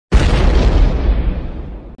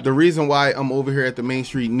The reason why I'm over here at the Main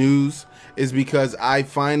Street News is because I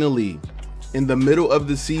finally, in the middle of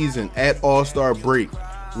the season at All-Star break,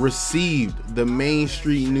 received the Main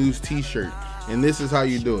Street News t-shirt. And this is how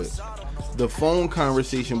you do it. The phone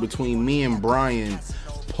conversation between me and Brian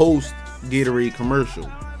post Gatorade commercial.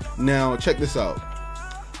 Now check this out.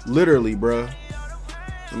 Literally, bruh.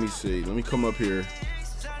 Let me see. Let me come up here.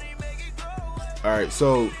 Alright,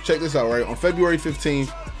 so check this out, right? On February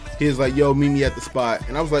 15th, he was like, yo, meet me at the spot.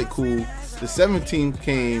 And I was like, cool. The 17th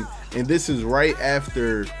came, and this is right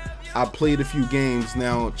after I played a few games.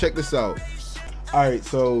 Now, check this out. Alright,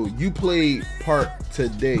 so you played part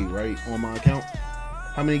today, right? On my account.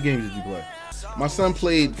 How many games did you play? My son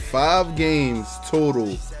played 5 games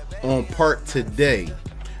total on part today.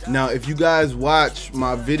 Now, if you guys watch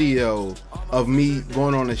my video of me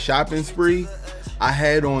going on a shopping spree, I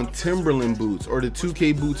had on Timberland boots, or the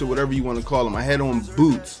 2K boots, or whatever you want to call them. I had on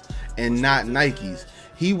boots and not Nikes.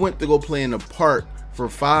 He went to go play in the park for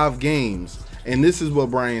 5 games, and this is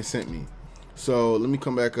what Brian sent me. So let me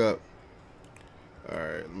come back up. All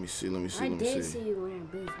right, let me see. I did see you wearing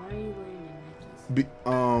boots. Why are you wearing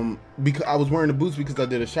the Nikes? Because I was wearing the boots because I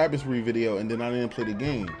did a shopping spree video, and then I didn't play the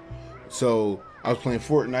game. So I was playing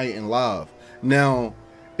Fortnite and live. Now,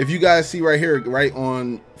 if you guys see right here, right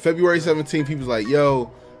on February 17th, he was like, yo,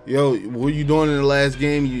 what are you doing in the last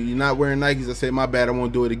game? You're not wearing Nikes. I said, my bad, I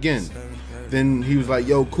won't do it again. Then he was like,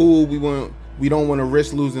 yo, cool, we don't want to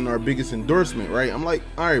risk losing our biggest endorsement, right? I'm like,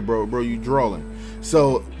 all right, bro, you drawing.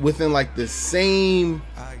 So within like the same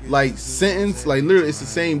like sentence, like literally it's the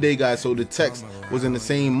same day, guys, so the text was in the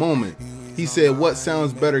same moment. He said, what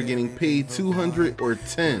sounds better, getting paid 200 or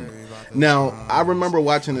 10? Now, I remember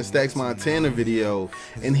watching the Stacks Montana video,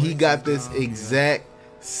 and he got this exact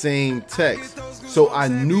same text. So I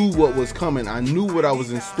knew what was coming. I knew what I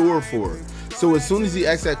was in store for. So as soon as he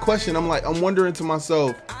asked that question, I'm wondering to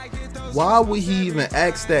myself, why would he even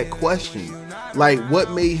ask that question? Like,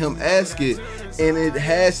 what made him ask it? And it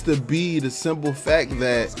has to be the simple fact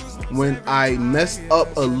that when I messed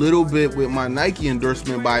up a little bit with my Nike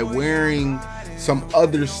endorsement by wearing some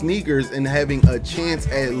other sneakers and having a chance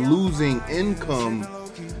at losing income,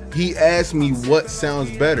 he asked me what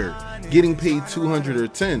sounds better, getting paid 200 or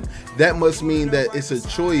 10. That must mean that it's a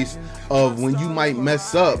choice of when you might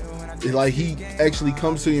mess up. Like, he actually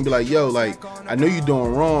comes to you and be like, yo, like, I know you're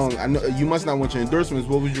doing wrong. I know you must not want your endorsements.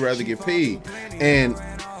 What would you rather get paid? And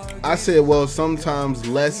I said, well, sometimes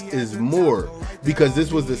less is more, because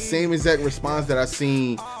this was the same exact response that I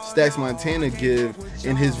seen Stacks Montana give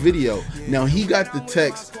in his video. Now, he got the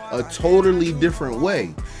text a totally different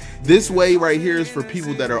way. This way right here is for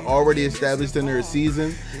people that are already established in their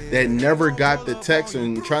season that never got the text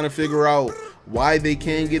and trying to figure out why they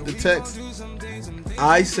can't get the text.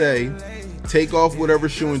 I say, take off whatever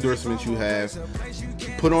shoe endorsements you have,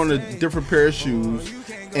 put on a different pair of shoes,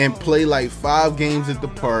 and play like 5 games at the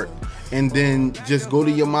park, and then just go to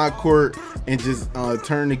your MyCAREER and just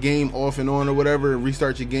turn the game off and on or whatever, and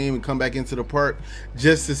restart your game and come back into the park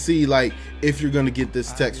just to see like if you're gonna get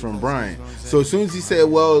this text from Brian. So as soon as he said,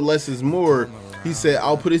 well, less is more, he said,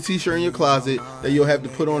 I'll put a t-shirt in your closet that you'll have to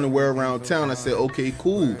put on and wear around town. I said, okay,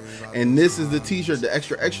 cool. And this is the t-shirt, the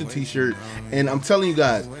extra t-shirt. And I'm telling you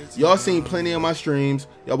guys, y'all seen plenty of my streams,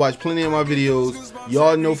 y'all watch plenty of my videos,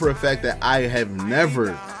 y'all know for a fact that I have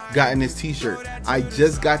never gotten this t-shirt. I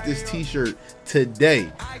just got this t-shirt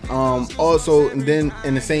today. Also, and then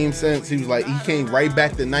in the same sense, he was like, he came right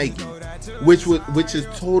back to Nike, which is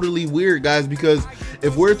totally weird, guys, because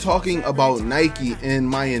if we're talking about Nike and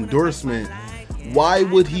my endorsement, why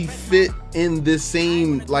would he fit in this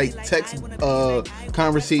same like text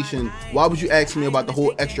conversation? Why would you ask me about the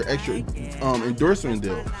whole extra endorsement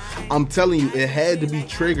deal? I'm telling you, it had to be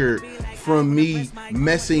triggered from me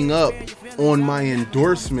messing up on my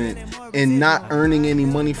endorsement and not earning any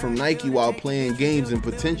money from Nike while playing games and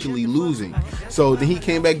potentially losing. So then he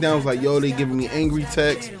came back down, was like, yo, they giving me angry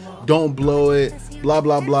text, don't blow it, blah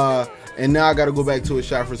blah blah. And now I gotta go back to a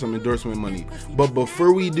shop for some endorsement money. But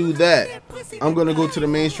before we do that, I'm gonna go to the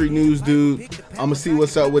Main Street News dude. I'm gonna see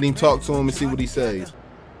what's up with him, talk to him, and see what he says.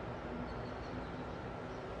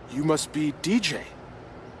 You must be DJ.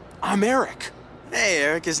 I'm Eric. Hey,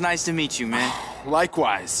 Eric, it's nice to meet you, man.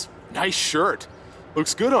 Likewise. Nice shirt.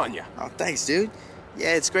 Looks good on you. Oh, thanks, dude.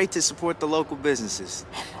 Yeah, it's great to support the local businesses.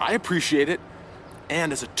 I appreciate it.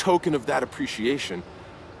 And as a token of that appreciation,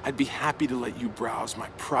 I'd be happy to let you browse my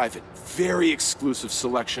private, very exclusive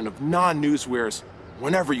selection of non-newswares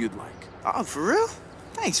whenever you'd like. Oh, for real?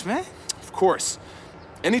 Thanks, man. Of course.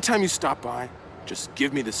 Anytime you stop by, just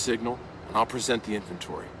give me the signal, and I'll present the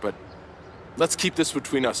inventory. But let's keep this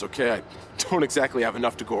between us, okay? I don't exactly have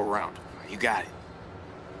enough to go around. You got it.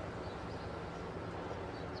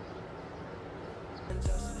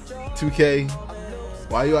 2K,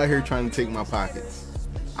 why you out here trying to take my pockets?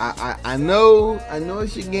 I know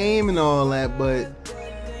it's your game and all that, but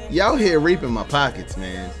y'all here raping my pockets,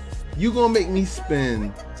 man. You gonna make me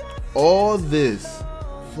spend all this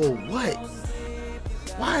for what?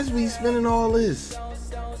 Why is we spending all this?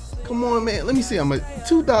 Come on, man. Let me see. I'm at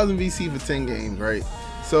 2,000 VC for 10 games, right?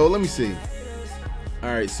 So let me see. All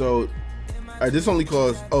right, so this only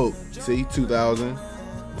costs, oh, see, 2,000.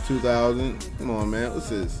 Come on, man. What's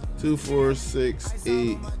this? 2, 4, 6,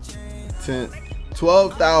 8, 10,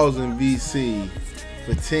 12,000 VC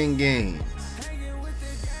for 10 games.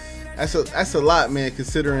 That's a lot, man,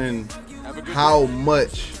 considering how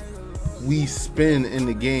much we spend in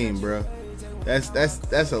the game, bro. That's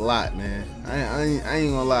a lot, man. I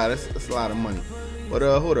ain't gonna lie, that's a lot of money. But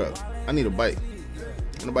hold up, I need a bike.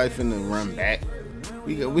 Nobody finna run back.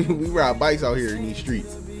 We ride bikes out here in these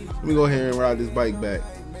streets. Let me go ahead and ride this bike back.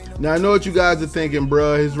 Now I know what you guys are thinking,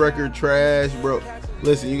 bro. His record trash, bro.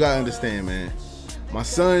 Listen, you gotta understand, man. My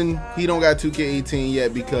son, he don't got 2K18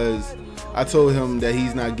 yet because I told him that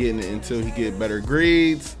he's not getting it until he get better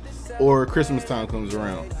grades or Christmas time comes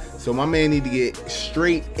around. So my man need to get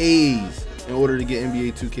straight A's in order to get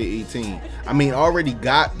NBA 2K18. I mean, I already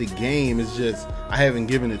got the game. It's just I haven't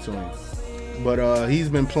given it to him. But he's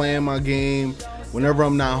been playing my game. Whenever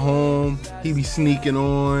I'm not home, he be sneaking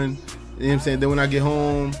on. You know what I'm saying? Then when I get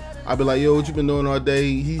home, I be like, yo, what you been doing all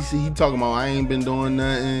day? He talking about I ain't been doing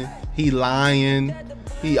nothing. He lying.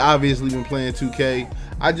 He obviously been playing 2K.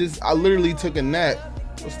 I literally took a nap.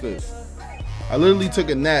 What's this? I literally took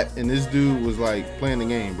a nap and this dude was like playing the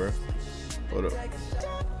game, bro. Hold up.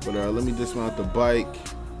 But let me dismount the bike.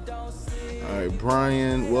 All right,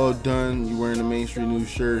 Brian, well done. You wearing the Main Street News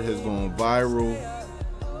shirt has gone viral.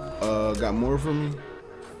 Got more from me?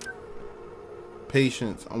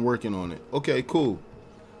 Patience, I'm working on it. Okay, cool.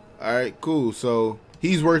 All right, cool. So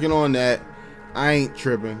he's working on that. I ain't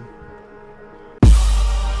tripping.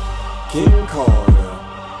 King Carter,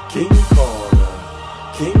 King Carter,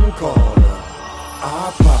 King Carter,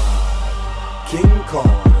 iPod, King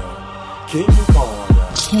Carter, King Carter.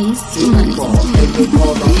 The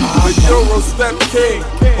Euro step king,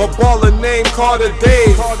 a baller named Carter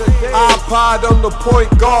Dave. iPod, I'm the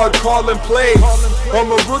point guard calling plays. I'm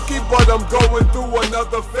a rookie, but I'm going through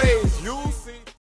another phase. You